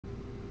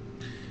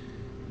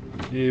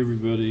Hey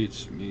everybody,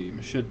 it's me,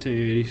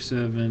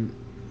 Machete87,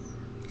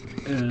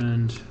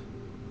 and,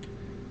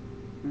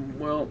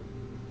 well,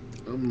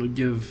 I'm gonna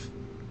give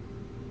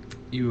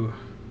you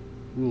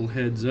a little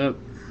heads up.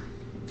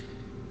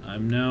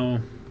 I'm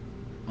now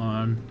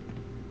on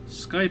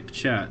Skype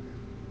chat.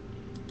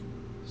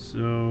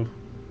 So,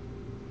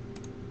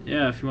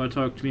 yeah, if you want to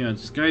talk to me on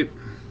Skype,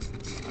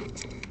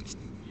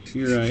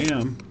 here I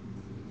am.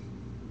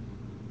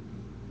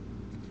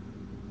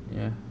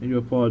 Yeah, I do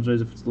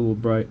apologize if it's a little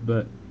bright,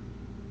 but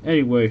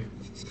anyway,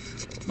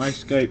 my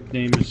Skype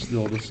name is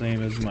still the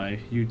same as my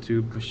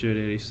YouTube,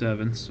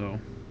 Machete87, so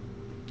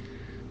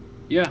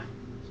yeah,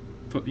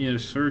 put me in a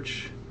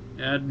search,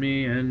 add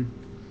me, and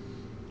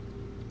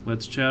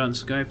let's chat on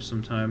Skype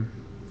sometime,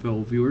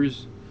 fellow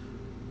viewers.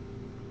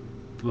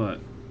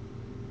 But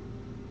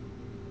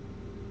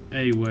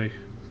anyway,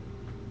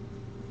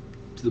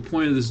 to the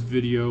point of this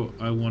video,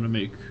 I want to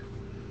make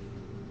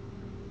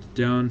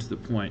down to the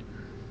point.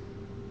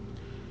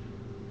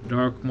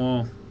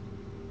 Darkmaul,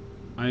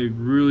 I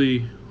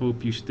really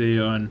hope you stay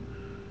on.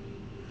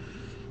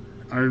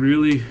 I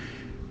really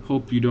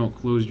hope you don't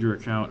close your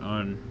account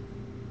on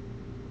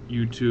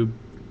YouTube.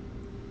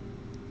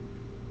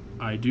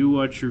 I do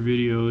watch your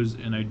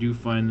videos and I do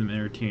find them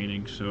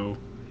entertaining, so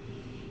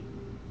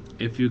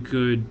if you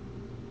could,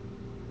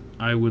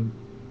 I would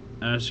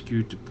ask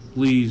you to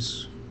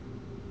please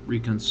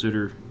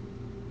reconsider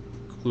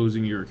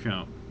closing your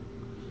account.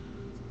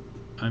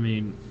 I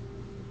mean,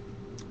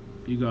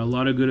 you got a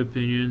lot of good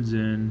opinions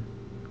and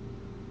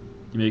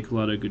you make a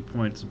lot of good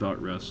points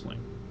about wrestling.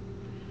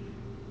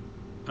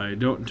 I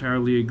don't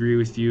entirely agree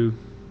with you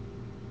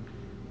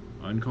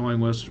on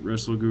calling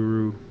Wrestle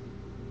Guru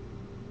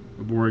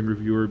a boring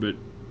reviewer, but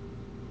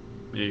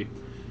hey,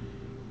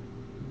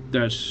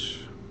 that's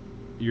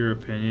your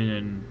opinion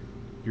and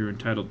you're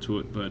entitled to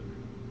it. But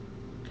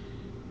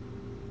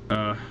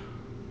I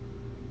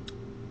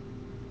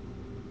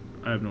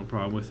have no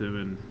problem with him,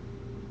 and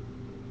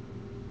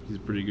he's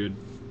pretty good.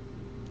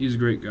 He's a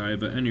great guy.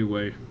 But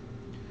anyway,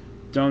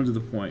 down to the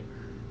point.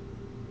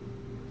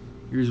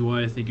 Here's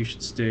why I think you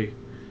should stay.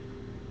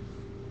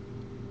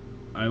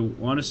 I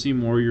want to see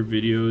more of your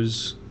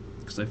videos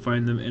because I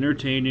find them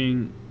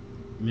entertaining,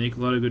 make a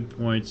lot of good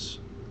points,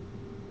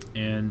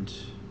 and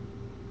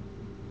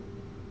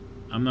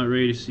I'm not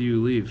ready to see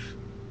you leave.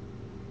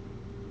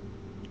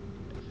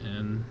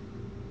 And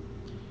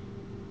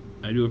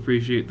I do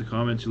appreciate the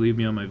comments you leave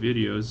me on my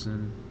videos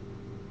and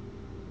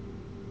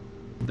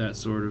that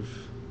sort of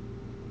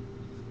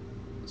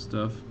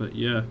stuff. But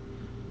yeah,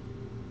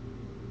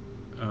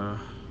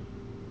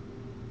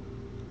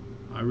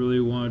 I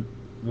really want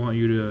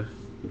you to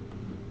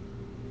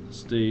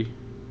stay.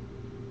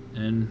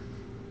 And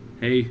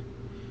hey,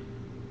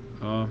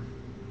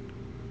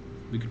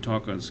 we could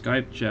talk on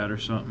Skype chat or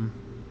something.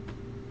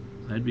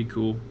 That'd be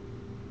cool.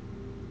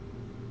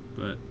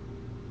 But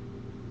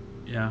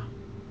yeah,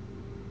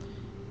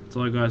 that's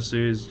all I gotta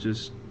say is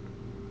just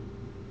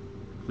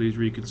please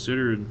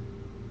reconsider and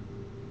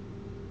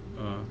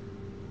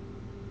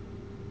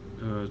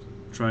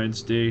try and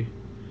stay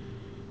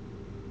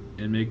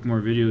and make more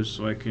videos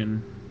so I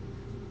can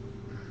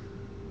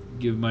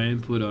give my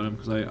input on them,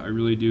 because I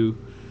really do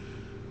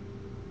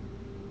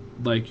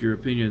like your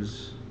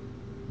opinions,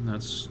 and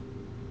that's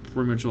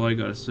pretty much all I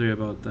gotta say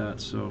about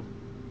that. So,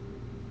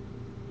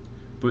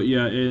 but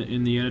yeah,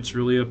 in the end it's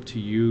really up to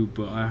you,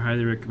 but I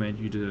highly recommend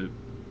you to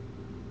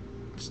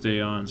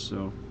stay on.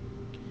 So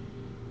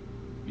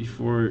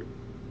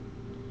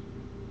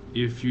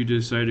if you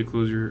decide to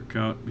close your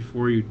account,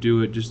 before you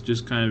do it,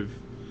 just kind of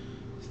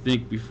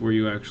think before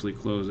you actually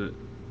close it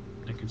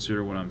and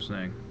consider what I'm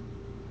saying.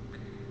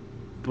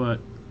 But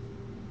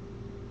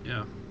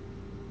yeah,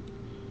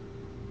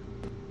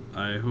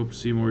 I hope to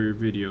see more of your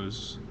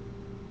videos.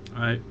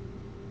 Alright,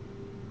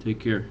 take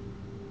care.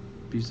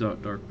 Peace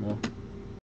out, Darkmaul.